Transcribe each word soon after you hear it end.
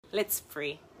Let's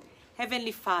pray.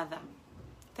 Heavenly Father,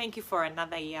 thank you for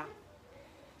another year.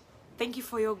 Thank you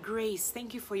for your grace.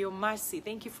 Thank you for your mercy.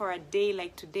 Thank you for a day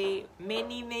like today,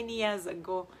 many, many years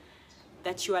ago,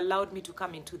 that you allowed me to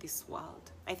come into this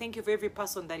world. I thank you for every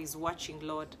person that is watching,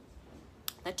 Lord,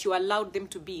 that you allowed them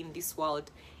to be in this world,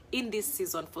 in this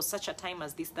season, for such a time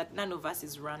as this, that none of us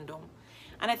is random.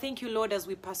 And I thank you, Lord, as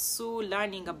we pursue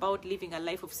learning about living a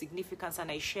life of significance, and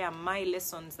I share my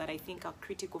lessons that I think are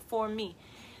critical for me,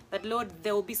 that, Lord,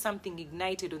 there will be something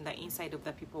ignited on the inside of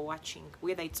the people watching,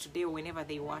 whether it's today or whenever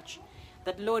they watch,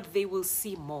 that, Lord, they will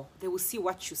see more. They will see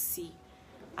what you see,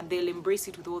 and they'll embrace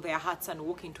it with all their hearts and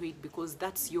walk into it, because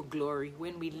that's your glory.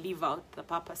 When we live out the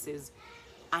purposes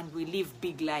and we live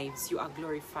big lives, you are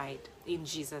glorified. In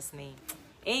Jesus' name.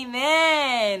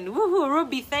 Amen. Woohoo,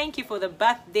 Ruby, thank you for the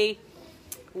birthday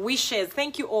wishes.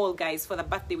 Thank you all, guys, for the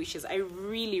birthday wishes. I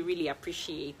really, really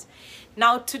appreciate.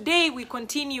 Now, today we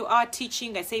continue our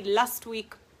teaching. I said last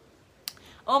week.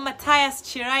 Oh, Matthias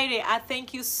Chiraire,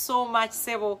 thank you so much,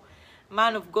 Sebo,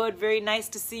 man of God. Very nice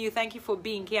to see you. Thank you for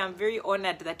being here. I'm very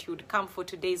honored that you would come for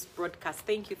today's broadcast.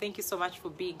 Thank you. Thank you so much for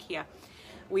being here.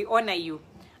 We honor you.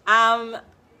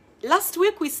 Last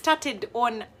week we started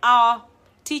on our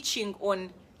teaching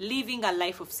on living a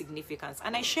life of significance,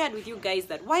 and I shared with you guys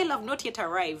that while I've not yet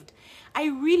arrived, I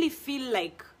really feel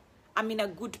like I'm in a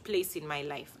good place in my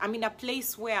life. I'm in a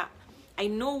place where I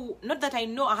know, not that I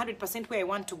know 100% where I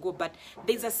want to go, but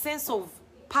there's a sense of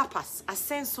purpose, a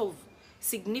sense of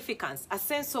significance, a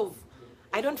sense of,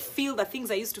 I don't feel the things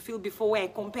I used to feel before, where I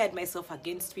compared myself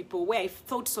against people, where I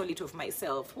thought so little of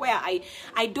myself, where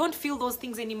I don't feel those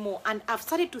things anymore. And I've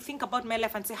started to think about my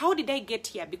life and say, how did I get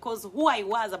here? Because who I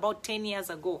was about 10 years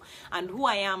ago and who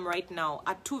I am right now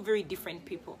are two very different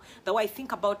people. The way I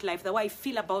think about life, the way I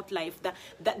feel about life,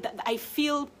 I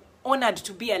feel honored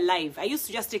to be alive. I used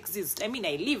to just exist. I mean,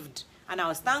 I lived and I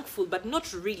was thankful, but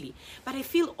not really. But I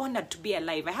feel honored to be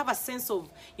alive. I have a sense of,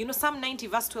 you know, Psalm 90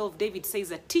 verse 12, David says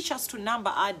that, teach us to number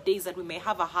our days that we may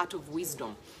have a heart of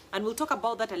wisdom. And we'll talk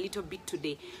about that a little bit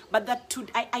today. But that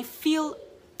I feel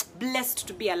blessed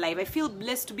to be alive. I feel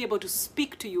blessed to be able to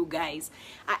speak to you guys.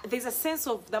 There's a sense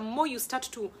of, the more you start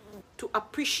to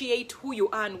appreciate who you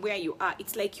are and where you are,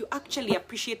 it's like you actually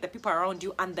appreciate the people around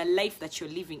you and the life that you're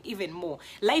living even more.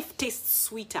 Life tastes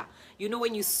sweeter, you know,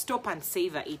 when you stop and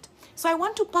savor it. So I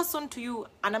want to pass on to you,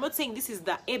 and I'm not saying this is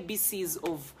the ABCs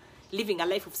of living a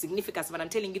life of significance, but I'm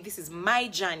telling you this is my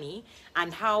journey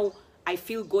and how I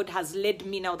feel God has led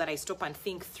me, now that I stop and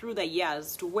think through the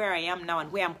years, to where I am now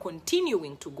and where I'm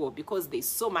continuing to go, because there's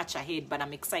so much ahead, but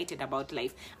I'm excited about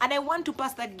life. And I want to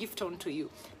pass that gift on to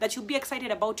you, that you'll be excited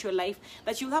about your life,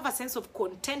 that you'll have a sense of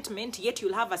contentment, yet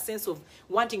you'll have a sense of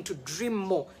wanting to dream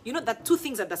more. You know, that two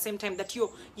things at the same time, that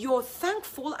you're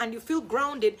thankful and you feel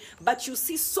grounded, but you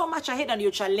see so much ahead and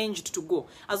you're challenged to go,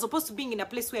 as opposed to being in a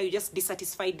place where you're just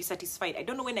dissatisfied. I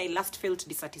don't know when I last felt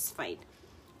dissatisfied.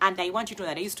 And I want you to know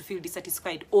that I used to feel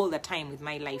dissatisfied all the time with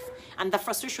my life. And the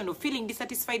frustration of feeling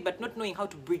dissatisfied but not knowing how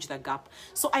to bridge the gap.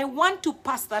 So I want to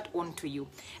pass that on to you.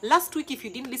 Last week, if you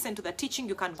didn't listen to the teaching,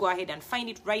 you can go ahead and find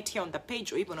it right here on the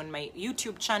page or even on my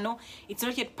YouTube channel. It's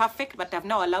not yet perfect, but I've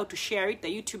now allowed to share it.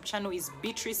 The YouTube channel is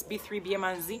Beatrice, Bee3,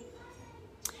 Byemanzi.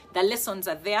 The lessons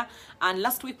are there. And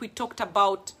last week we talked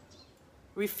about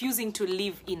refusing to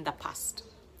live in the past.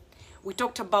 We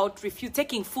talked about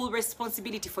taking full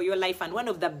responsibility for your life. And one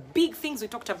of the big things we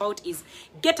talked about is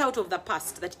get out of the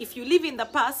past. That if you live in the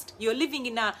past, you're living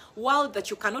in a world that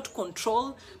you cannot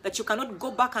control, that you cannot go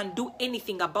back and do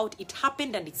anything about. It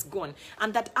happened and it's gone.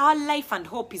 And that our life and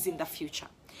hope is in the future.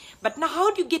 But now,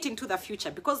 how do you get into the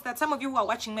future? Because that some of you who are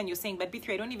watching me and you're saying, but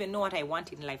Bee3, I don't even know what I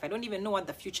want in life. I don't even know what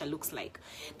the future looks like.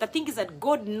 The thing is that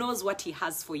God knows what he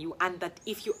has for you. And that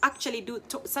if you actually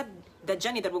start the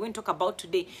journey that we're going to talk about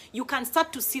today, you can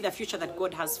start to see the future that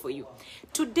God has for you.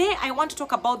 Today, I want to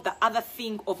talk about the other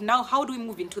thing of now, how do we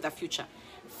move into the future?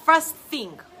 First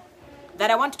thing that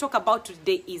I want to talk about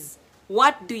today is,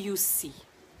 what do you see?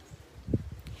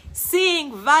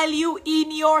 Seeing value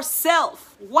in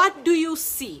yourself. What do you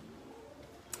see?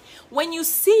 When you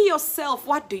see yourself,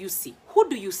 what do you see? Who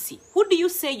do you see? Who do you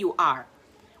say you are?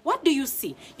 What do you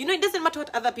see? You know, it doesn't matter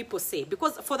what other people say,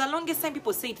 because for the longest time,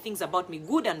 people said things about me,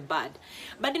 good and bad.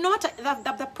 But you know what?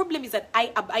 The problem is that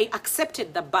I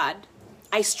accepted the bad.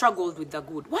 I struggled with the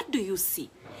good. What do you see?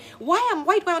 Why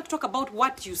do I want to talk about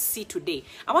what you see today?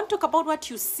 I want to talk about what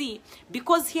you see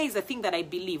because here is the thing that I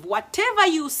believe. Whatever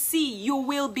you see, you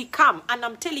will become. And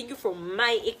I'm telling you from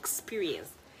my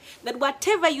experience that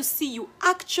whatever you see, you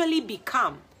actually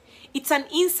become. It's an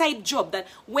inside job, that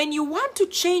when you want to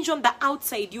change on the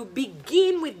outside, you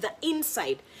begin with the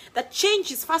inside. That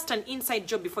change is first an inside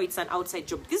job before it's an outside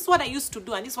job. This is what I used to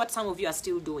do, and this is what some of you are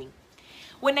still doing.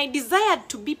 When I desired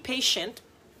to be patient,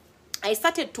 I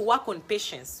started to work on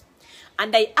patience.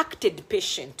 And I acted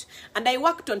patient. And I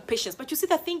worked on patience. But you see,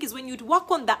 the thing is, when you work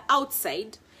on the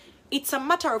outside, it's a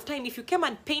matter of time. If you came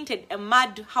and painted a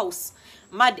mud house,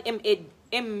 mud,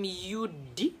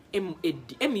 M-U-D,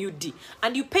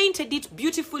 and you painted it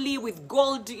beautifully with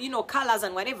gold, you know, colors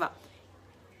and whatever,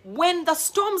 when the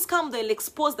storms come, they'll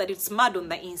expose that it's mud on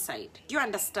the inside. Do you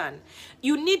understand?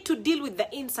 You need to deal with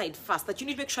the inside first. That you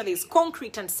need to make sure there's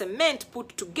concrete and cement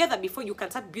put together before you can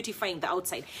start beautifying the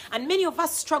outside. And many of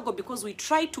us struggle because we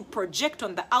try to project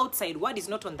on the outside what is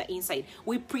not on the inside.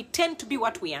 We pretend to be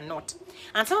what we are not.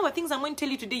 And some of the things I'm going to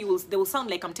tell you today, they will sound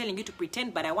like I'm telling you to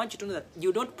pretend, but I want you to know that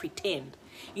you don't pretend.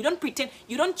 You don't pretend.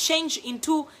 You don't change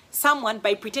into someone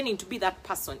by pretending to be that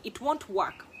person. It won't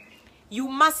work. You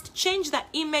must change the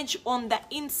image on the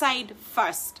inside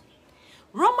first.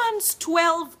 Romans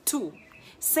 12:2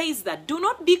 says that do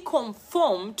not be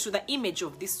conformed to the image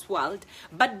of this world,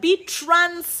 but be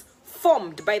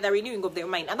transformed by the renewing of their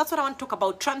mind. And that's what I want to talk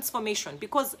about, transformation,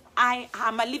 because I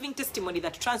am a living testimony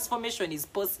that transformation is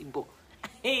possible.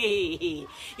 Hey.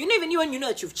 You know, even when you know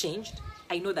that you've changed,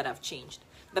 I know that I've changed.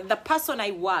 That the person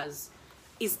I was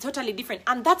is totally different.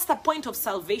 And that's the point of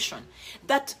salvation,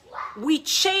 that we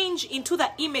change into the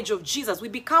image of Jesus. We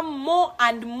become more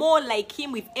and more like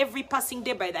him with every passing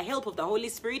day by the help of the Holy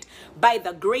Spirit, by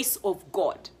the grace of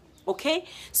God. Okay?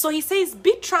 So he says,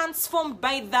 be transformed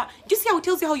by the... Do you see how it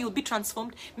tells you how you'll be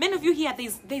transformed? Many of you here,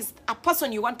 there's a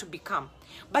person you want to become.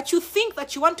 But you think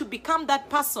that you want to become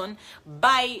that person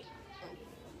by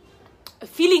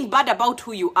feeling bad about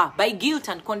who you are, by guilt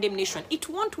and condemnation. It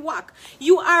won't work.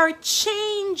 You are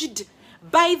changed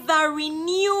by the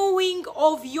renewing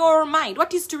of your mind.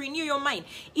 What is to renew your mind?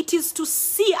 It is to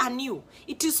see anew.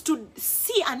 It is to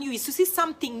see anew. It's to see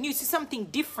something new, see something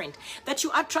different. That you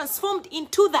are transformed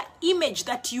into the image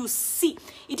that you see.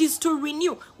 It is to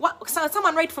renew.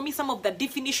 Someone write for me some of the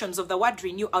definitions of the word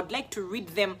renew. I would like to read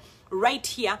them right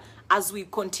here as we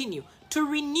continue. To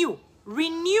renew.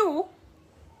 Renew.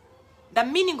 The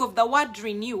meaning of the word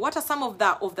renew. What are some of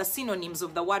the synonyms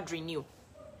of the word renew?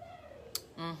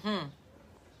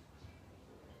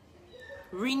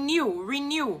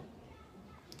 Renew.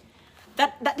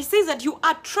 That it says that you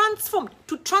are transformed.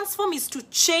 To transform is to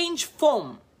change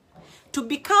form, to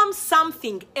become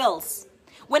something else.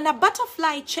 When a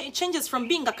butterfly changes from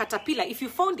being a caterpillar, if you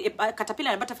found a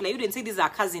caterpillar and a butterfly, you didn't say these are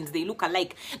cousins, they look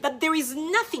alike. That there is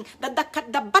nothing, that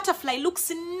the butterfly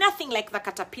looks nothing like the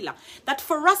caterpillar. That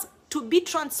for us to be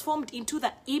transformed into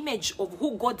the image of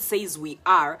who God says we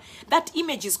are, that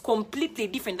image is completely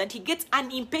different. That he gets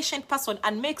an impatient person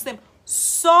and makes them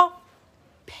so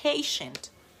patient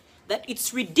that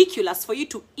it's ridiculous for you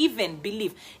to even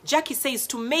believe. Jackie says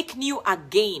to make new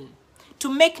again. To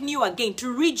make new again,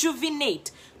 to rejuvenate,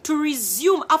 to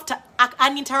resume after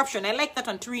an interruption. I like that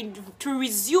one, to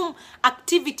resume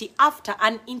activity after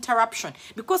an interruption.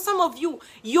 Because some of you,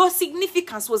 your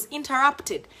significance was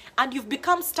interrupted and you've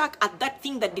become stuck at that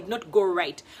thing that did not go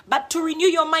right. But to renew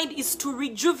your mind is to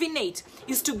rejuvenate,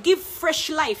 is to give fresh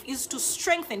life, is to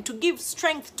strengthen, to give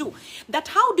strength to. That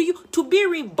how do you, to be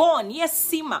reborn, yes,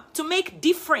 Sima, to make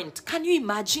different. Can you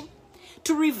imagine?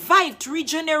 To revive, to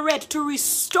regenerate, to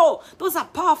restore. Those are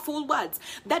powerful words.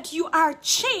 That you are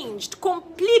changed,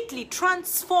 completely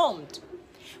transformed.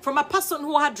 From a person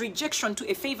who had rejection to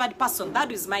a favored person,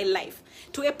 that is my life.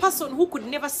 To a person who could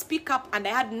never speak up and I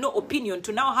had no opinion,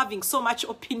 to now having so much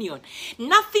opinion.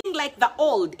 Nothing like the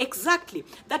old, exactly.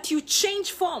 That you change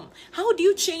form. How do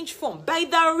you change form? By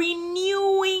the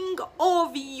renewing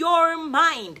of your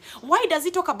mind. Why does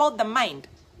it talk about the mind?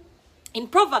 In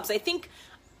Proverbs, I think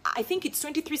it's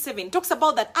 23:7, talks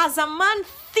about that as a man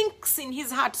thinks in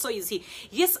his heart, so is he.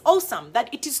 Yes, awesome.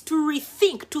 That it is to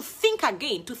rethink, to think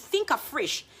again, to think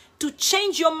afresh, to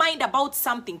change your mind about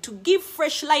something, to give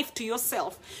fresh life to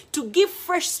yourself, to give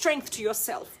fresh strength to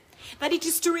yourself. That it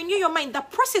is to renew your mind. The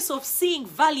process of seeing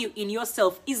value in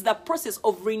yourself is the process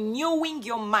of renewing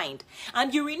your mind.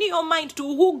 And you renew your mind to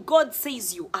who God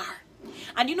says you are.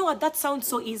 And you know what? That sounds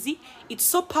so easy. It's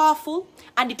so powerful.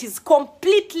 And it is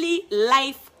completely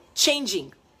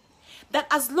life-changing. That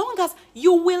as long as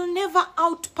you will never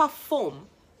outperform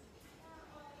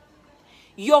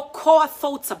your core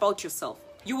thoughts about yourself.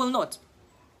 You will not.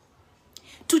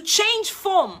 To change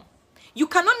form, you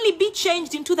can only be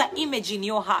changed into the image in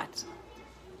your heart.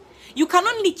 You can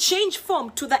only change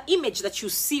form to the image that you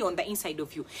see on the inside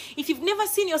of you. If you've never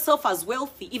seen yourself as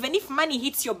wealthy, even if money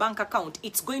hits your bank account,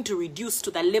 it's going to reduce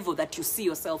to the level that you see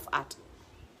yourself at.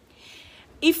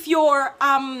 If you're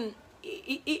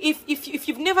if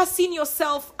you've never seen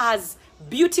yourself as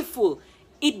beautiful,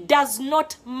 it does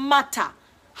not matter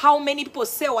how many people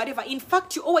say or whatever. In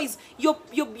fact, you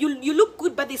look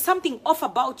good, but there's something off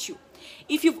about you.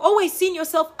 If you've always seen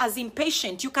yourself as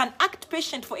impatient, you can act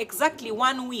patient for exactly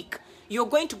 1 week. You're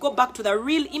going to go back to the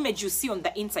real image you see on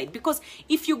the inside. Because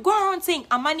if you go around saying,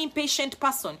 I'm an impatient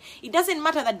person, it doesn't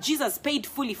matter that Jesus paid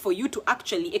fully for you to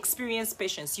actually experience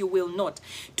patience. You will not.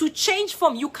 To change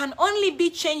form, you can only be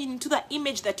changed into the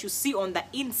image that you see on the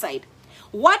inside.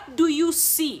 What do you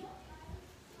see?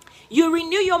 You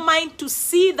renew your mind to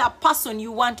see the person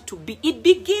you want to be. It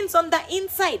begins on the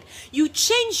inside. You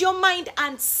change your mind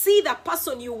and see the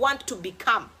person you want to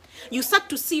become. You start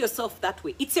to see yourself that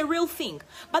way. It's a real thing.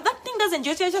 But that thing doesn't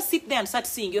just sit there and start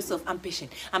seeing yourself, I'm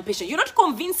patient, I'm patient. You're not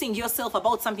convincing yourself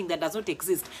about something that does not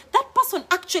exist. That person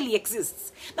actually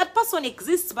exists. That person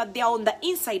exists, but they are on the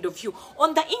inside of you.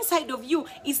 On the inside of you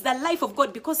is the life of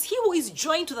God, because he who is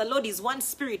joined to the Lord is one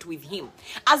spirit with him.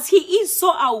 As he is,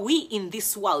 so are we in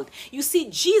this world. You see,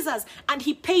 Jesus, and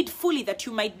he paid fully that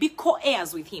you might be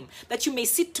co-heirs with him, that you may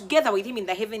sit together with him in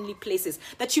the heavenly places,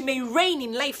 that you may reign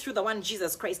in life through the one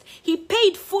Jesus Christ. He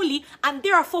paid fully and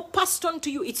therefore passed on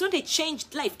to you. It's not a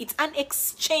changed life. It's an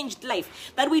exchanged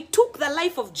life. That we took the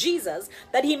life of Jesus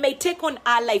that he may take on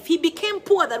our life. He became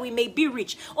poor that we may be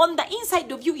rich. On the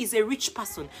inside of you is a rich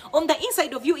person. On the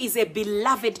inside of you is a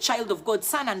beloved child of God,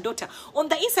 son and daughter. On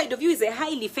the inside of you is a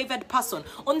highly favored person.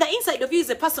 On the inside of you is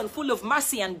a person full of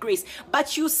mercy and grace.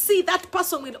 But you see, that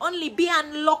person will only be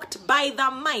unlocked by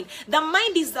the mind. The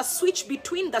mind is the switch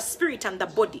between the spirit and the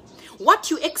body. What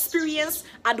you experience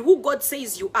and who God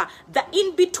says you are. The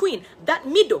in-between, that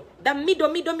middle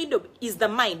is the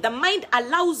mind. The mind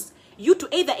allows you to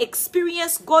either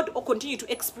experience God or continue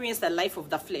to experience the life of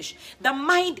the flesh. The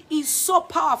mind is so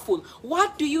powerful.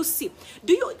 What do you see?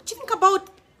 Do you think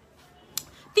about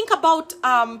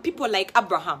people like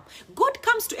Abraham? God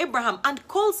comes to Abraham and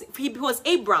calls, he was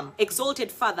Abram,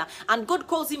 exalted father, and God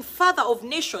calls him father of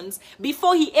nations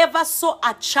before he ever saw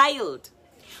a child.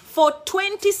 For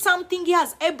 20-something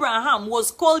years, Abraham was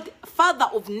called father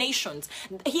of nations.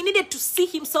 He needed to see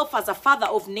himself as a father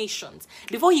of nations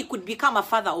before he could become a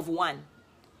father of one.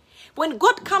 When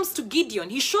God comes to Gideon,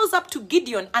 he shows up to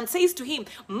Gideon and says to him,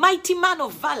 mighty man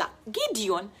of valor.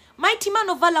 Gideon, mighty man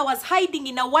of valor, was hiding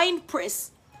in a wine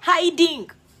press.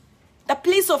 Hiding. The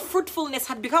place of fruitfulness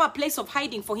had become a place of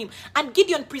hiding for him. And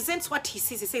Gideon presents what he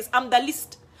sees. He says, I'm the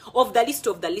least of the least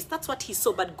of the least. That's what he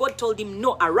saw. But God told him,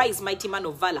 no, arise, mighty man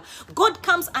of valor. God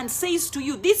comes and says to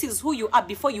you, this is who you are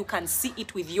before you can see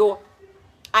it with your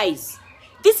eyes.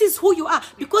 This is who you are.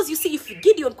 Because you see, if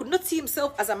Gideon could not see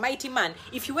himself as a mighty man,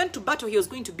 if he went to battle, he was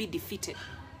going to be defeated.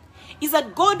 Is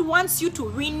that God wants you to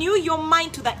renew your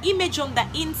mind to the image on the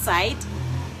inside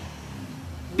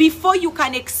before you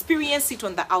can experience it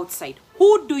on the outside.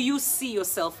 Who do you see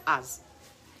yourself as?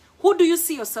 Who do you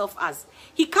see yourself as?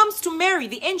 He comes to Mary,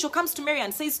 the angel comes to Mary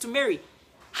and says to Mary,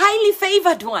 highly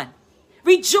favored one.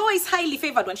 Rejoice, highly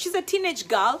favored one. She's a teenage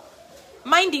girl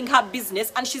minding her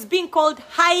business and she's being called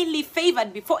highly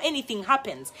favored before anything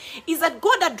happens. Is that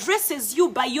God addresses you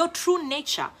by your true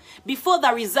nature before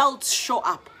the results show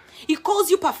up. He calls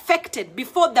you perfected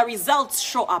before the results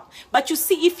show up. But you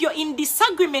see, if you're in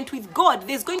disagreement with God,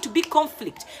 there's going to be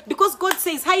conflict. Because God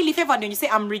says highly favored and you say,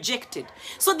 I'm rejected.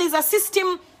 So there's a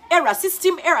system error.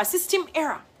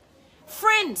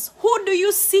 Friends, who do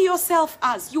you see yourself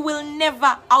as? You will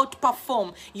never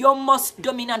outperform your most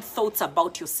dominant thoughts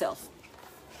about yourself.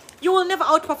 You will never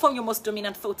outperform your most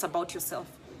dominant thoughts about yourself.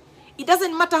 It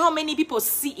doesn't matter how many people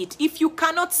see it. If you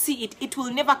cannot see it, it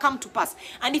will never come to pass.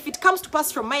 And if it comes to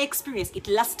pass from my experience, it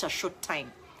lasts a short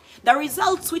time. The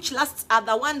results which lasts are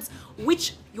the ones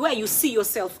where you see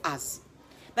yourself as.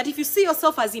 That if you see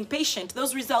yourself as impatient,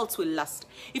 those results will last.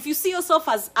 If you see yourself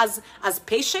as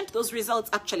patient, those results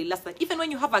actually last. That even when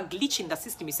you have a glitch in the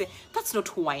system, you say, that's not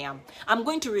who I am. I'm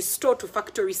going to restore to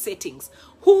factory settings.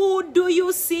 Who do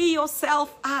you see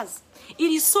yourself as? It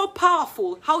is so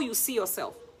powerful how you see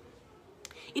yourself.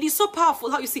 It is so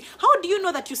powerful how you see. How do you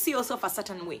know that you see yourself a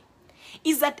certain way?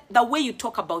 Is that the way you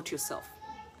talk about yourself.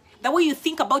 The way you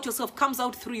think about yourself comes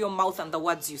out through your mouth and the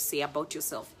words you say about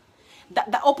yourself.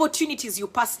 The opportunities you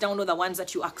pass down are the ones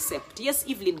that you accept. Yes,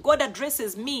 Evelyn, God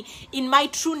addresses me in my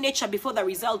true nature before the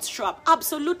results show up.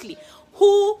 Absolutely.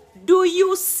 Who do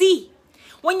you see?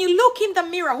 When you look in the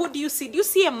mirror, who do you see? Do you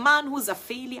see a man who's a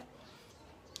failure?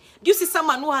 Do you see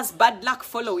someone who has bad luck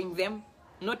following them?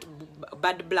 not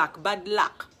bad black, bad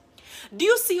luck? Do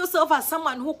you see yourself as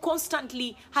someone who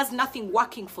constantly has nothing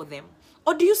working for them?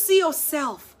 Or do you see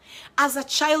yourself as a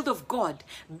child of God,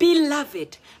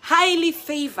 beloved, highly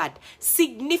favored,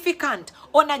 significant,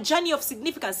 on a journey of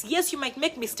significance? Yes, you might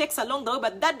make mistakes along the way,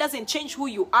 but that doesn't change who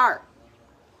you are.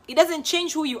 It doesn't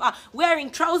change who you are. Wearing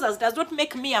trousers does not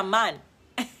make me a man.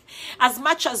 As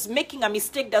much as making a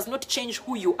mistake does not change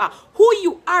who you are. Who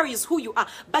you are is who you are.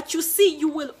 But you see, you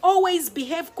will always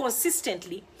behave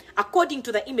consistently according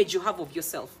to the image you have of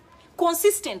yourself.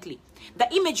 Consistently.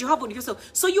 The image you have of yourself.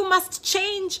 So you must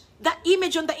change the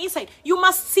image on the inside. You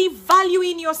must see value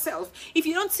in yourself. If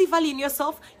you don't see value in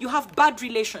yourself, you have bad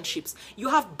relationships. You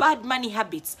have bad money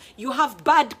habits. You have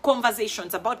bad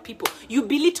conversations about people. You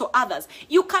belittle others.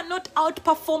 You cannot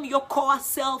outperform your core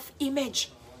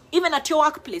self-image. Even at your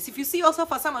workplace, if you see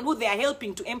yourself as someone who they are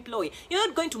helping to employ, you're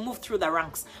not going to move through the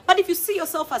ranks. But if you see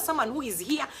yourself as someone who is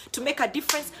here to make a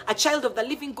difference, a child of the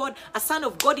living God, a son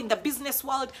of God in the business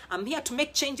world, I'm here to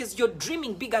make changes, you're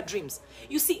dreaming bigger dreams.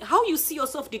 You see, how you see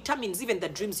yourself determines even the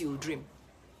dreams you will dream.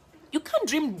 You can't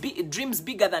dream dreams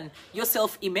bigger than your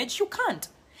self-image. You can't.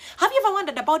 Have you ever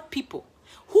wondered about people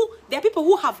there are people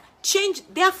who have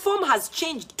changed, their form has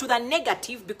changed to the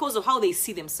negative because of how they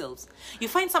see themselves. You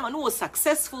find someone who was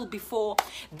successful before,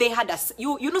 they had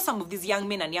you know some of these young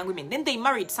men and young women, then they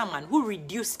married someone who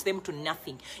reduced them to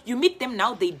nothing. You meet them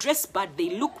now, they dress bad, they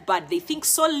look bad, they think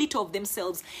so little of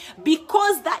themselves.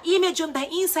 Because the image on the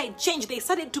inside changed, they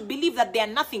started to believe that they are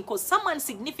nothing because someone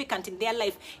significant in their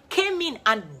life came in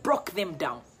and broke them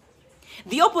down.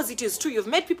 The opposite is true. You've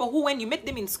met people who, when you met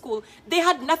them in school, they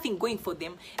had nothing going for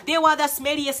them. They were the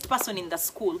smelliest person in the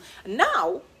school.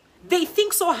 Now, they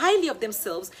think so highly of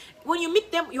themselves. When you meet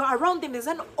them, you're around them, there's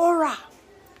an aura.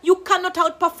 You cannot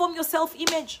outperform your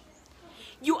self-image.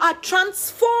 You are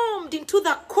transformed into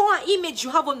the core image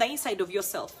you have on the inside of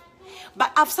yourself.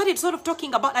 But I've started sort of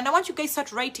talking about, and I want you guys to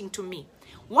start writing to me.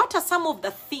 What are some of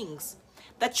the things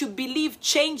that you believe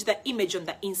change the image on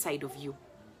the inside of you?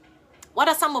 What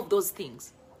are some of those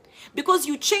things? Because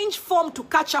you change form to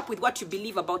catch up with what you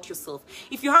believe about yourself.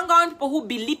 If you hang around people who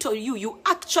belittle you, you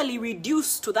actually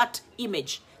reduce to that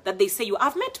image that they say you.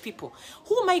 I've met people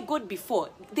who, my God, before,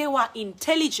 they were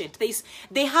intelligent.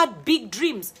 They had big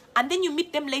dreams. And then you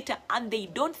meet them later and they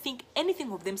don't think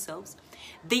anything of themselves.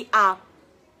 They are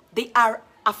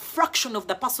a fraction of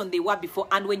the person they were before.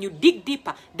 And when you dig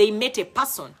deeper, they met a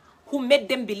person who made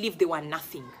them believe they were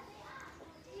nothing.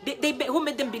 Who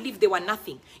made them believe they were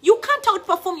nothing. You can't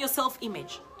outperform your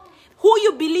self-image. Who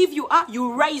you believe you are,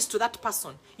 you rise to that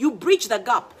person. You bridge the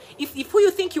gap. If who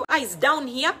you think you are is down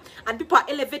here and people are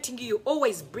elevating you, you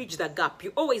always bridge the gap.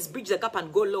 You always bridge the gap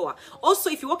and go lower.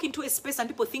 Also, if you walk into a space and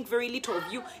people think very little of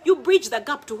you, you bridge the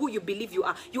gap to who you believe you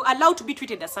are. You are allowed to be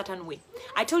treated a certain way.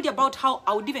 I told you about how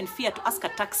I would even fear to ask a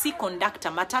taxi conductor,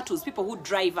 matatus, people who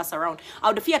drive us around.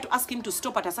 I would fear to ask him to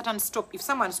stop at a certain stop. If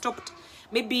someone stopped,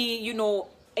 maybe,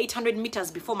 800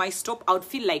 meters before my stop, I would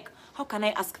feel like, how can I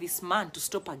ask this man to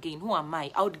stop again? Who am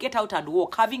I? I would get out and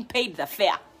walk, having paid the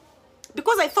fare.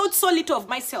 Because I thought so little of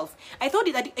myself. I thought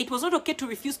that it was not okay to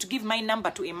refuse to give my number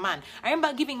to a man. I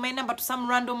remember giving my number to some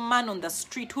random man on the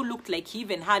street who looked like he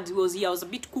even had, I was a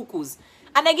bit cuckoos.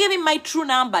 And I gave him my true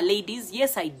number, ladies.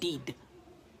 Yes, I did.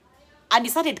 And he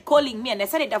started calling me and I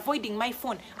started avoiding my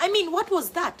phone. I mean, what was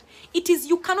that? It is,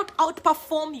 you cannot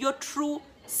outperform your true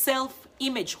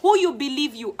self-image. Who you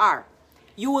believe you are,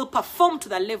 you will perform to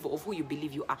the level of who you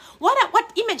believe you are.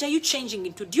 What image are you changing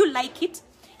into? Do you like it?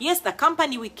 Yes, the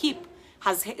company we keep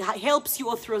helps you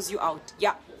or throws you out.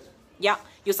 Yeah.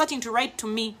 You're starting to write to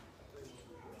me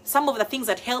some of the things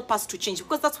that help us to change,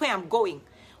 because that's where I'm going.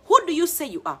 Who do you say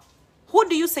you are? Who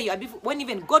do you say you are when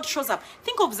even God shows up?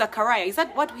 Think of Zechariah. Is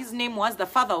that what his name was? The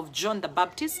father of John the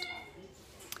Baptist?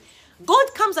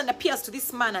 God comes and appears to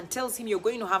this man and tells him, you're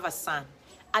going to have a son.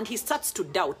 And he starts to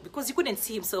doubt because he couldn't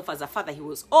see himself as a father. He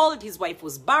was old. His wife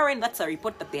was barren. That's a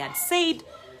report that they had said.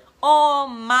 Oh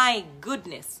my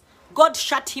goodness. God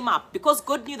shut him up because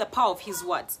God knew the power of his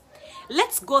words.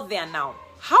 Let's go there now.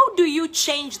 How do you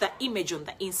change the image on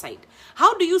the inside?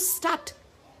 How do you start,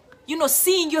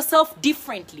 seeing yourself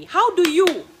differently? How do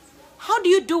you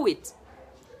do it?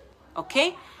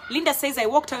 Okay? Linda says, I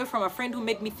walked away from a friend who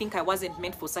made me think I wasn't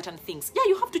meant for certain things. Yeah,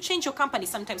 you have to change your company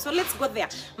sometimes. So let's go there.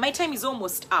 My time is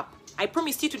almost up. I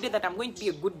promised you today that I'm going to be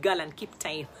a good girl and keep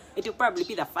time. It will probably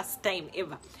be the first time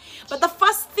ever. But the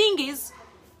first thing is,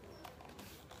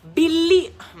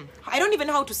 believe. I don't even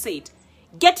know how to say it.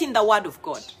 Get in the Word of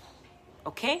God.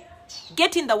 Okay?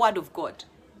 Get in the Word of God.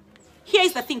 here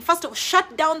is the thing. First of all,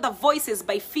 shut down the voices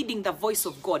by feeding the voice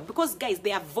of God. Because, guys,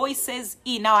 there are voices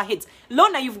in our heads.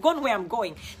 Lorna, you've gone where I'm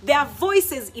going. There are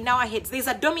voices in our heads. There's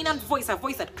a dominant voice, a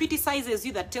voice that criticizes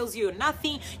you, that tells you you're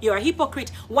nothing, you're a hypocrite.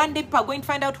 One day people are going to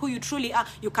find out who you truly are.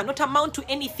 You cannot amount to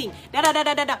anything.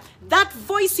 That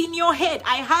voice in your head,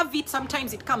 I have it.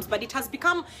 Sometimes it comes, but it has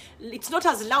become, it's not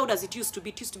as loud as it used to be.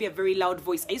 It used to be a very loud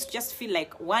voice. I used to just feel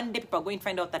like one day people are going to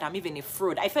find out that I'm even a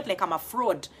fraud. I felt like I'm a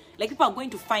fraud. Like people are going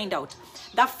to find out.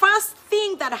 The first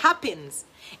thing that happens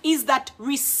is that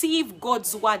receive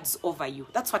God's words over you.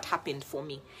 That's what happened for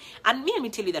me. And let me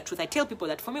tell you the truth. I tell people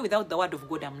that for me, without the word of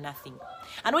God, I'm nothing.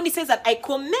 And when he says that, I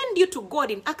commend you to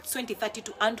God in Acts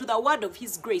 20:32 and to the word of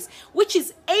his grace, which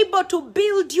is able to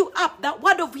build you up. That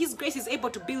word of his grace is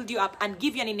able to build you up and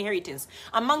give you an inheritance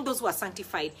among those who are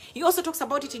sanctified. He also talks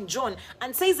about it in John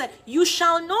and says that you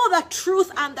shall know the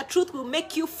truth and the truth will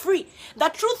make you free. The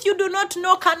truth you do not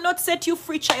know cannot set you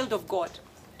free, child of God.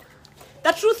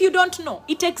 The truth you don't know,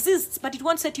 it exists, but it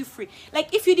won't set you free.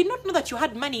 Like if you did not know that you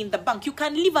had money in the bank, you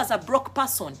can live as a broke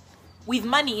person with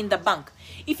money in the bank.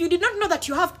 If you did not know that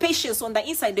you have patience on the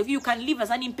inside of you, you can live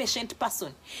as an impatient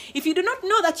person. If you do not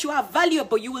know that you are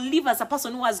valuable, you will live as a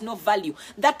person who has no value.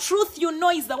 The truth you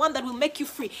know is the one that will make you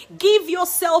free. Give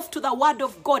yourself to the word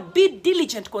of God. Be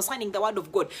diligent concerning the word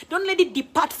of God. Don't let it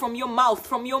depart from your mouth,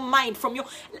 from your mind,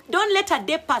 don't let a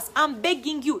day pass. I'm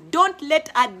begging you, don't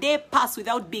let a day pass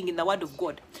without being in the word of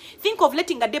God. Think of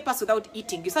letting a day pass without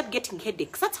eating. You start getting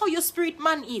headaches. That's how your spirit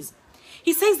man is.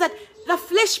 He says that the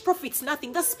flesh profits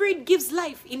nothing. The spirit gives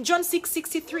life. In John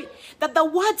 6:63, that the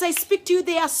words I speak to you,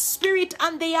 they are spirit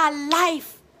and they are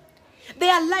life. They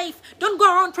are life. Don't go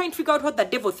around trying to figure out what the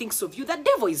devil thinks of you. The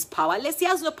devil is powerless. He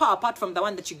has no power apart from the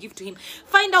one that you give to him.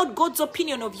 Find out God's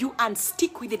opinion of you and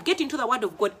stick with it. Get into the word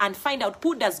of God and find out,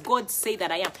 who does God say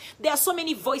that I am? There are so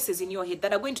many voices in your head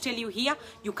that are going to tell you here,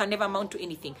 you can never amount to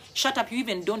anything. Shut up, you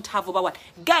even don't have over what.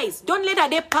 Guys, don't let a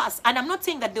day pass. And I'm not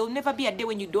saying that there will never be a day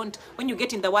when you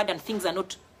get in the word and things are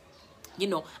not,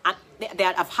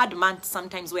 I've had months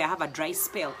sometimes where I have a dry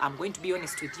spell. I'm going to be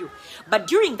honest with you. But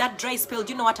during that dry spell,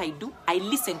 do you know what I do? I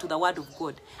listen to the word of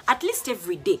God. At least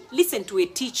every day, listen to a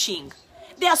teaching.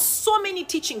 There are so many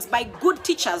teachings by good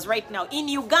teachers right now in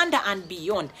Uganda and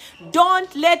beyond.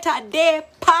 Don't let a day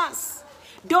pass.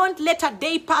 Don't let a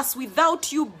day pass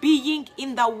without you being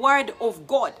in the word of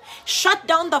God. Shut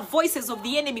down the voices of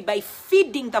the enemy by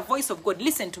feeding the voice of God.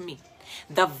 Listen to me.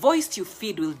 The voice you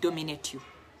feed will dominate you.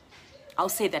 I'll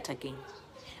say that again.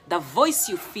 The voice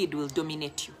you feed will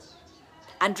dominate you.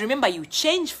 And remember, you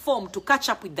change form to catch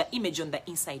up with the image on the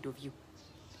inside of you.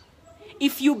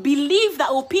 If you believe the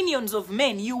opinions of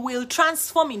men, you will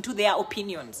transform into their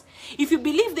opinions. If you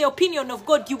believe the opinion of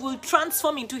God, you will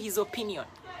transform into his opinion.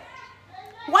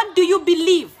 What do you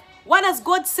believe? What has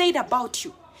God said about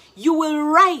you? You will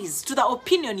rise to the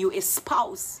opinion you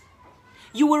espouse.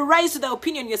 You will rise to the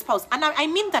opinion you espouse. And I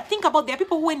mean that. Think about, there are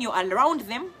people who, when you're around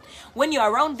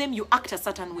them, you act a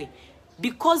certain way.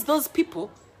 Because those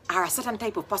people are a certain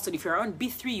type of person. If you're around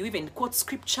Bee3, you even quote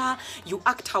scripture, you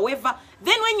act however.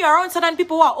 Then when you're around certain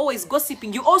people who are always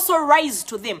gossiping, you also rise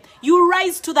to them. You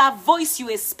rise to the voice you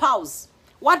espouse.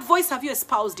 What voice have you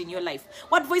espoused in your life?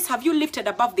 What voice have you lifted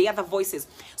above the other voices?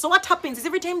 So what happens is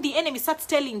every time the enemy starts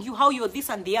telling you how you're this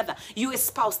and the other, you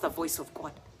espouse the voice of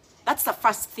God. That's the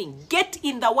first thing. Get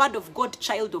in the word of God,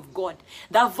 child of God.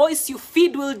 The voice you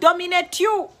feed will dominate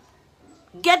you.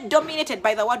 Get dominated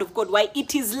by the word of God. Why?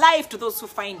 It is life to those who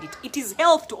find it. It is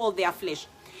health to all their flesh.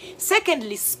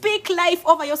 Secondly, speak life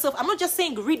over yourself. I'm not just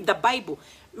saying read the Bible.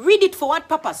 Read it for what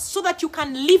purpose? So that you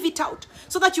can live it out.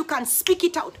 So that you can speak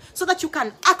it out. So that you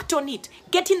can act on it.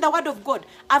 Get in the word of God.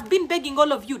 I've been begging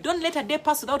all of you, don't let a day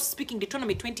pass without speaking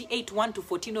Deuteronomy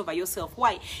 28:1-14 over yourself.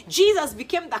 Why? Jesus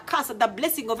became the curse that the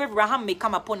blessing of Abraham may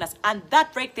come upon us. And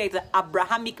that right there is the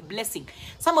Abrahamic blessing.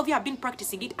 Some of you have been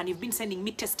practicing it and you've been sending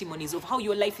me testimonies of how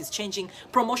your life is changing.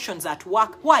 Promotions at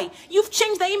work. Why? You've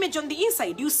changed the image on the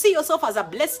inside. You see yourself as a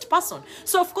blessed person.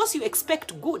 So of course you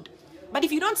expect good. But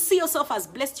if you don't see yourself as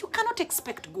blessed, you cannot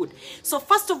expect good. So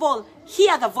first of all,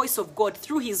 hear the voice of God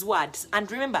through his words. And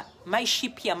remember, my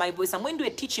sheep hear my voice. I'm going to do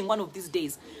a teaching one of these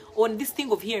days on this thing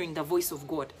of hearing the voice of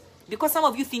God. Because some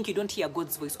of you think you don't hear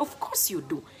God's voice. Of course you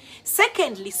do.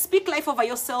 Secondly, speak life over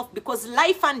yourself, because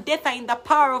life and death are in the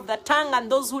power of the tongue,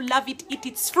 and those who love it eat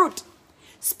its fruit.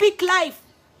 Speak life.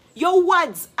 Your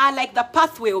words are like the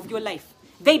pathway of your life.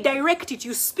 They direct it.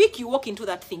 You speak, you walk into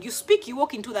that thing. You speak, you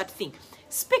walk into that thing.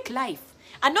 Speak life.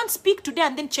 And don't speak today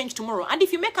and then change tomorrow. And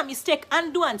if you make a mistake,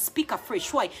 undo and speak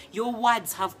afresh. Why? Your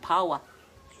words have power.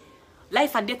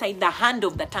 Life and death are in the hand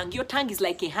of the tongue. Your tongue is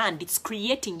like a hand. It's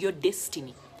creating your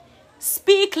destiny.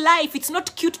 Speak life. It's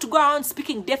not cute to go around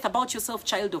speaking death about yourself,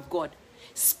 child of God.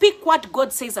 Speak what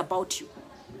God says about you.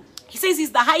 He says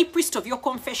he's the high priest of your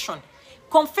confession.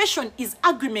 Confession is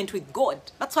agreement with God.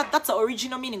 That's the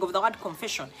original meaning of the word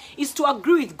confession. Is to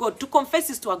agree with God. To confess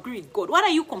is to agree with God. What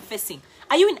are you confessing?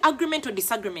 Are you in agreement or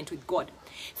disagreement with God?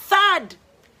 Third,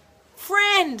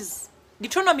 friends.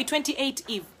 Deuteronomy 28,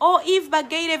 Eve. Oh, Eve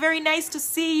Bagade, very nice to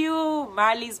see you.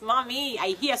 Marley's mommy,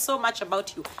 I hear so much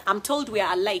about you. I'm told we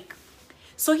are alike.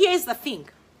 So here's the thing.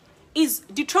 Is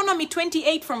Deuteronomy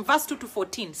 28 from verse 2 to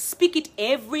 14. Speak it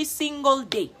every single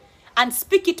day. And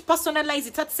speak it, personalize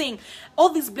it. Start saying, all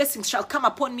these blessings shall come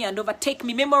upon me and overtake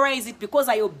me. Memorize it because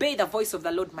I obey the voice of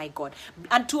the Lord my God.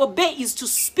 And to obey is to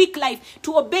speak life.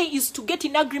 To obey is to get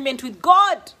in agreement with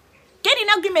God. Get in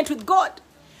agreement with God.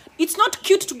 It's not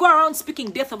cute to go around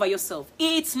speaking death over yourself.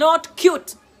 It's not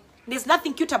cute. There's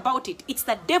nothing cute about it. It's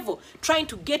the devil trying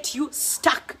to get you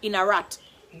stuck in a rut.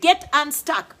 Get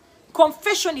unstuck.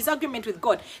 Confession is agreement with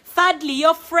God. Thirdly,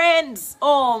 your friends.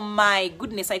 Oh my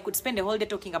goodness, I could spend a whole day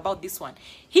talking about this one.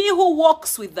 He who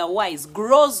walks with the wise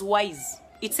grows wise.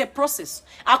 It's a process.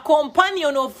 A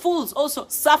companion of fools also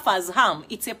suffers harm.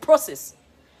 It's a process.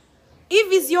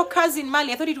 Eve is your cousin,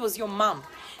 Mali. I thought it was your mom.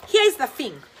 Here's the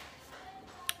thing.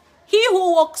 He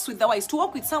who walks with the wise, to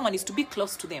walk with someone is to be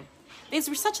close to them. There's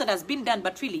research that has been done,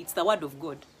 but really it's the word of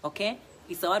God, okay?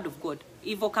 It's the word of God.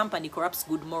 Evil company corrupts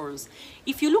good morals.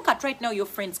 If you look at right now your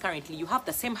friends currently, you have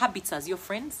the same habits as your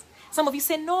friends. Some of you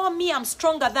say, no, me, I'm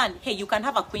stronger than. Hey, you can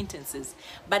have acquaintances.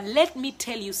 But let me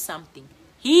tell you something.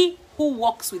 He who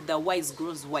walks with the wise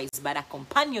grows wise, but a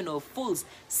companion of fools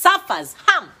suffers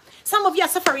harm. Some of you are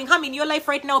suffering harm in your life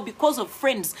right now because of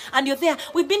friends. And you're there.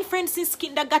 We've been friends since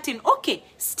kindergarten. Okay,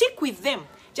 stick with them.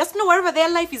 Just know wherever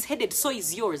their life is headed, so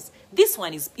is yours. This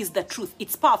one is the truth.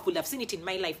 It's powerful. I've seen it in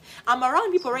my life. I'm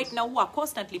around people right now who are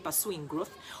constantly pursuing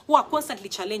growth, who are constantly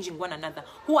challenging one another,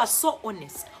 who are so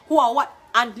honest, who are what?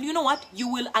 And you know what? You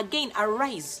will again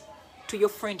arise to your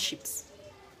friendships.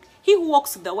 He who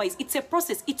walks with the wise, it's a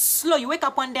process. It's slow. You wake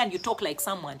up one day and you talk like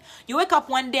someone. You wake up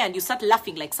one day and you start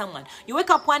laughing like someone. You wake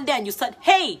up one day and you start,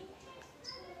 hey,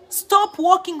 stop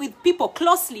walking with people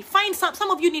closely. Find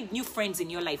some of you need new friends in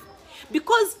your life.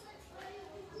 Because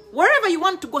wherever you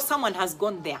want to go, someone has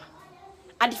gone there.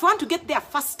 And if you want to get there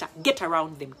faster, get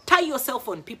around them. Tie yourself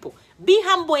on people. Be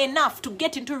humble enough to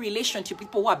get into a relationship with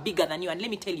people who are bigger than you. And let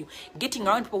me tell you, getting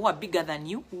around people who are bigger than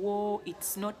you, whoa,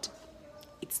 it's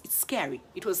scary.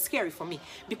 It was scary for me.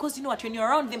 Because you know what, when you're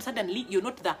around them, suddenly you're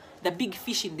not the big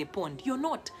fish in the pond. You're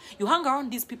not. You hang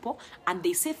around these people and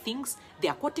they say things, they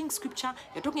are quoting scripture,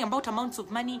 they're talking about amounts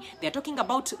of money, they're talking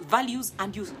about values,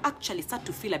 and you actually start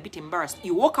to feel a bit embarrassed.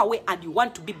 You walk away and you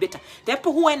want to be better. The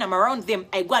people who, when I'm around them,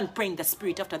 I go and pray in the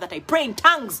spirit. After that, I pray in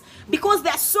tongues. Because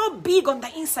they're so big on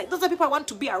the inside. Those are people I want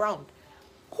to be around.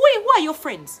 Who are your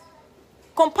friends?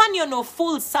 Companion of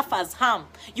fools suffers harm.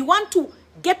 You want to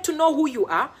get to know who you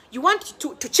are. You want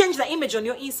to change the image on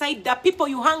your inside. The people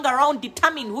you hang around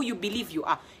determine who you believe you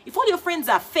are. If all your friends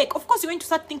are fake, of course you're going to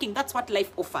start thinking that's what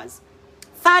life offers.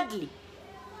 Thirdly,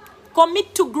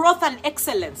 commit to growth and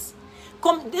excellence.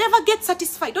 Never get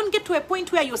satisfied. Don't get to a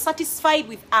point where you're satisfied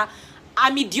with a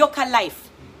mediocre life.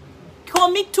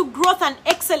 Commit to growth and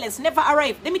excellence. Never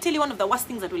arrive. Let me tell you, one of the worst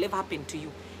things that will ever happen to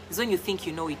you is when you think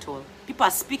you know it all. People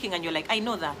are speaking and you're like, I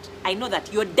know that. I know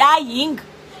that. You're dying.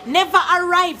 Never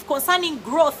arrive. Concerning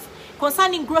growth,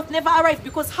 never arrive.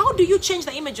 Because how do you change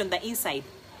the image on the inside?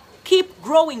 Keep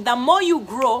growing. The more you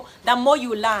grow, the more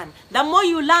you learn. The more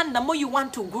you learn, the more you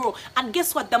want to grow. And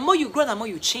guess what? The more you grow, the more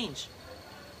you change.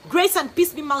 Grace and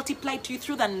peace be multiplied to you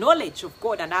through the knowledge of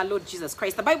God and our Lord Jesus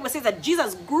Christ. The Bible says that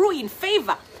Jesus grew in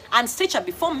favor and stature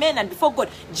before men and before God.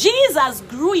 Jesus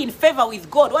grew in favor with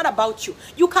God. What about you?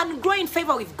 You can grow in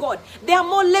favor with God. There are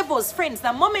more levels, friends.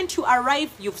 The moment you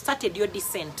arrive, you've started your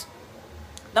descent.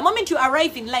 The moment you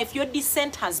arrive in life, your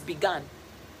descent has begun.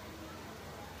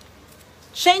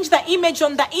 Change the image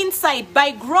on the inside by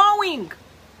growing.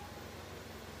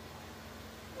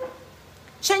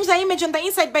 Change the image on the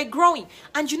inside by growing.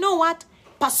 And you know what?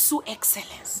 Pursue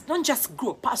excellence. Don't just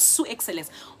grow. Pursue excellence.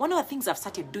 One of the things I've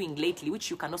started doing lately,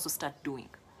 which you can also start doing,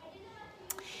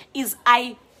 is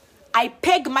I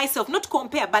peg myself, not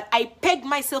compare, but I peg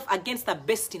myself against the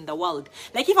best in the world.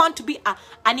 Like if I want to be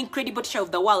an incredible teacher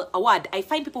of the world award, I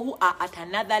find people who are at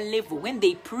another level. When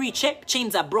they preach,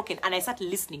 chains are broken, and I start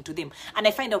listening to them. And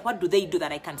I find out what do they do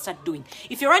that I can start doing.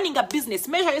 If you're running a business,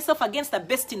 measure yourself against the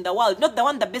best in the world, not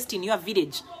the best in your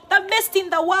village. The best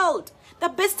in the world. The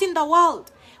best in the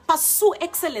world. Pursue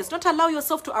excellence. Don't allow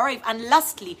yourself to arrive. And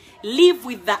lastly, live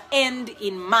with the end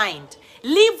in mind.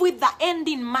 Live with the end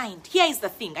in mind. Here is the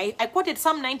thing. I quoted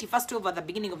Psalm 90 verse 12 at the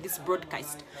beginning of this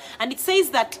broadcast. And it says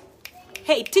that,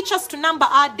 hey, teach us to number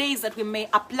our days that we may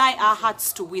apply our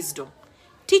hearts to wisdom.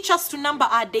 Teach us to number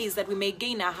our days that we may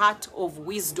gain a heart of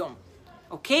wisdom.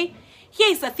 Okay?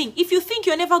 Here is the thing. If you think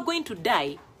you're never going to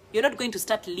die, you're not going to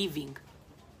start living.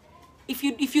 If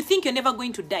you think you're never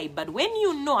going to die, but when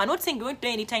you know, I'm not saying you're going to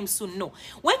die anytime soon, no.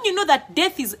 When you know that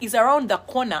death is around the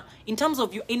corner, in terms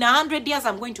of you, in 100 years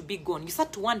I'm going to be gone, you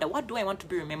start to wonder, what do I want to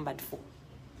be remembered for?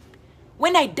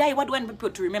 When I die, what do I want people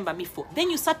to remember me for? Then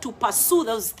you start to pursue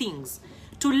those things,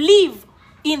 to live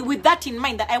with that in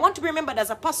mind, that I want to be remembered as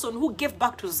a person who gave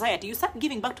back to society. You start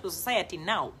giving back to society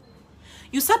now.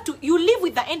 You live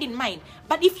with the end in mind.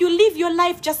 But if you live your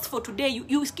life just for today,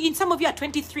 you in some of you are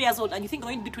 23 years old and you think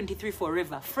you're going to be 23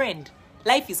 forever. Friend,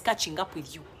 life is catching up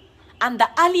with you. And the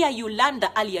earlier you learn,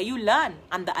 the earlier you learn,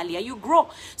 and the earlier you grow.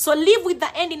 So live with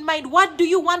the end in mind. What do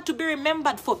you want to be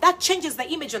remembered for? That changes the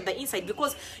image on the inside,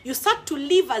 because you start to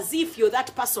live as if you're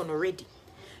that person already.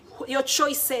 Your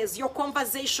choices, your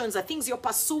conversations, the things you're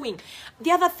pursuing.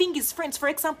 The other thing is, friends, for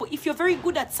example, if you're very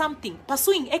good at something,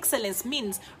 pursuing excellence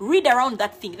means read around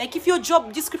that thing. Like if your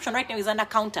job description right now is an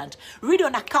accountant, read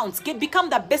on accounts, become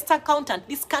the best accountant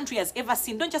this country has ever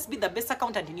seen. Don't just be the best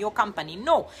accountant in your company.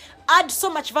 No, add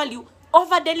so much value,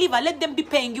 over deliver. Let them be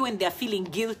paying you when they're feeling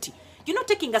guilty. You're not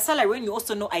taking a salary when you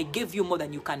also know I gave you more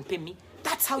than you can pay me.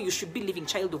 That's how you should be living,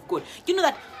 child of God. You know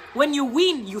that when you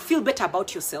win, you feel better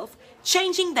about yourself.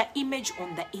 Changing the image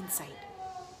on the inside.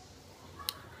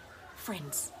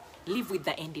 Friends, live with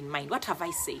the end in mind. What have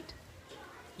I said?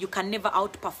 You can never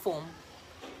outperform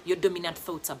your dominant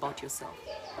thoughts about yourself.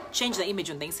 Change the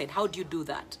image on the inside. How do you do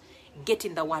that? Get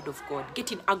in the word of God.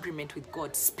 Get in agreement with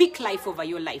God. Speak life over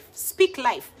your life. Speak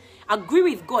life. Agree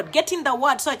with God. Get in the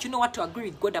word so that you know what to agree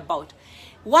with God about.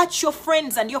 Watch your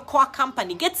friends and your core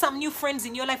company. Get some new friends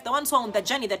in your life, the ones who are on the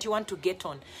journey that you want to get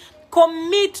on.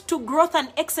 Commit to growth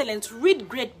and excellence. Read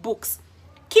great books.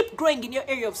 Keep growing in your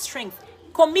area of strength.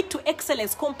 Commit to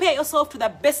excellence. Compare yourself to the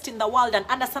best in the world and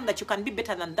understand that you can be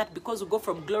better than that, because you go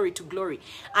from glory to glory.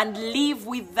 And live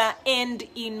with the end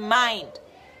in mind.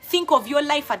 Think of your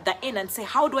life at the end and say,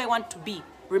 how do I want to be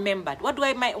remembered? What do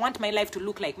I want my life to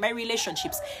look like? My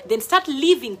relationships. Then start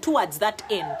living towards that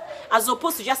end, as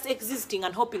opposed to just existing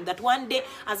and hoping that one day,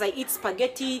 as I eat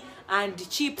spaghetti and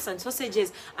chips and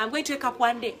sausages, I'm going to wake up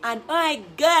one day and, oh my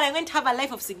God, I'm going to have a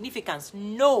life of significance.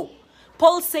 No.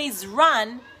 Paul says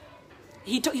run.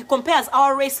 He compares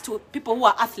our race to people who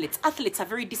are athletes. Athletes are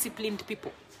very disciplined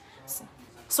people.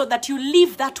 So that you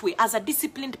live that way as a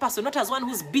disciplined person, not as one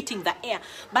who's beating the air,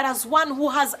 but as one who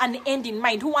has an end in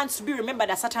mind, who wants to be remembered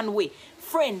a certain way.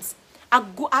 Friends,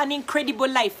 an incredible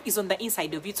life is on the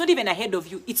inside of you. It's not even ahead of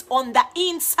you. It's on the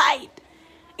inside.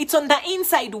 It's on the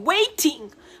inside,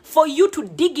 waiting for you to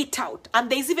dig it out. And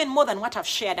there's even more than what I've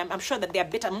shared. I'm sure that there are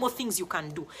better, more things you can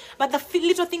do. But the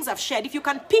little things I've shared, if you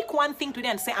can pick one thing today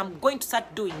and say, I'm going to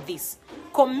start doing this,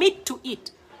 commit to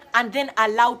it. And then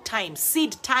allow time,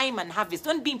 seed time and harvest.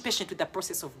 Don't be impatient with the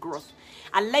process of growth.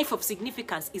 A life of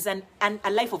significance is a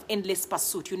life of endless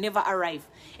pursuit. You never arrive.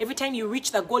 Every time you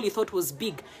reach the goal you thought was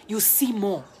big, you see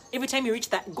more. Every time you reach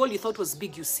that goal you thought was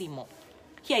big, you see more.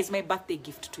 Here is my birthday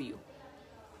gift to you.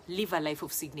 Live a life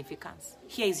of significance.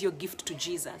 Here is your gift to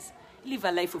Jesus. Live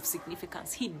a life of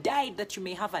significance. He died that you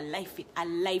may have a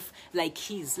life like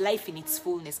his, life in its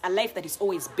fullness, a life that is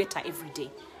always better every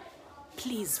day.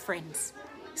 Please, friends,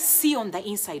 see on the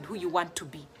inside who you want to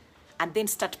be, and then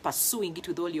start pursuing it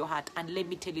with all your heart. And let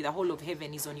me tell you, the whole of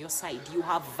heaven is on your side. You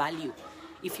have value.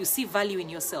 If you see value in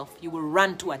yourself, you will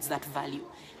run towards that value.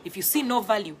 If you see no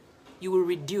value, you will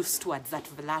reduce towards that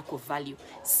lack of value.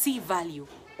 See value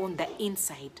on the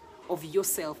inside of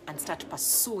yourself and start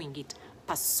pursuing it.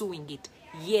 Pursuing it.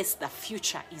 Yes, the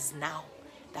future is now.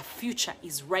 The future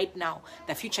is right now.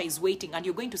 The future is waiting, and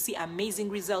you're going to see amazing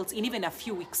results in even a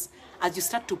few weeks as you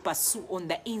start to pursue on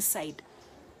the inside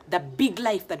the big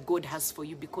life that God has for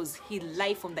you, because his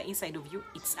life on the inside of you,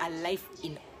 it's a life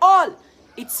in all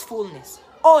its fullness.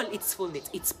 All its fullness.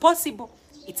 It's possible.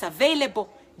 It's available.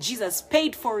 Jesus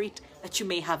paid for it that you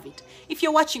may have it. If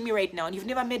you're watching me right now and you've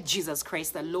never met Jesus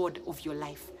Christ, the Lord of your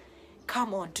life,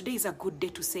 come on. Today is a good day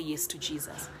to say yes to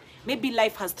Jesus. Maybe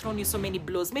life has thrown you so many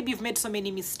blows. Maybe you've made so many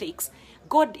mistakes.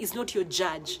 God is not your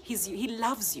judge. He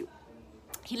loves you.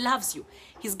 He loves you.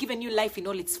 He's given you life in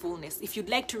all its fullness. If you'd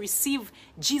like to receive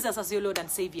Jesus as your Lord and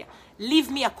Savior, leave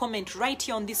me a comment right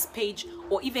here on this page,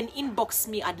 or even inbox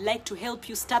me. I'd like to help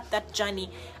you start that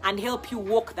journey and help you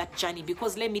walk that journey,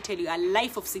 because let me tell you, a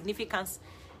life of significance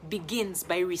begins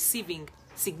by receiving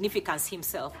significance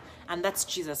himself, and that's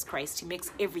Jesus Christ. He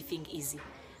makes everything easy.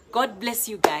 God bless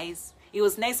you guys. It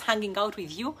was nice hanging out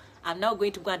with you. I'm now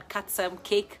going to go and cut some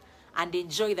cake and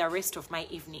enjoy the rest of my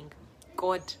evening.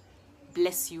 God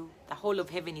bless you. The whole of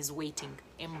heaven is waiting.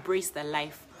 Embrace the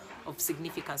life of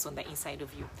significance on the inside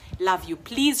of you. Love you.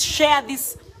 Please share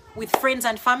this with friends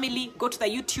and family. Go to the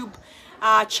YouTube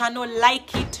channel,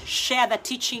 like it, share the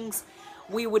teachings.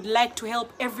 We would like to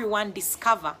help everyone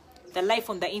discover the life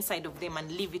on the inside of them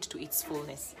and live it to its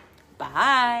fullness.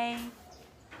 Bye.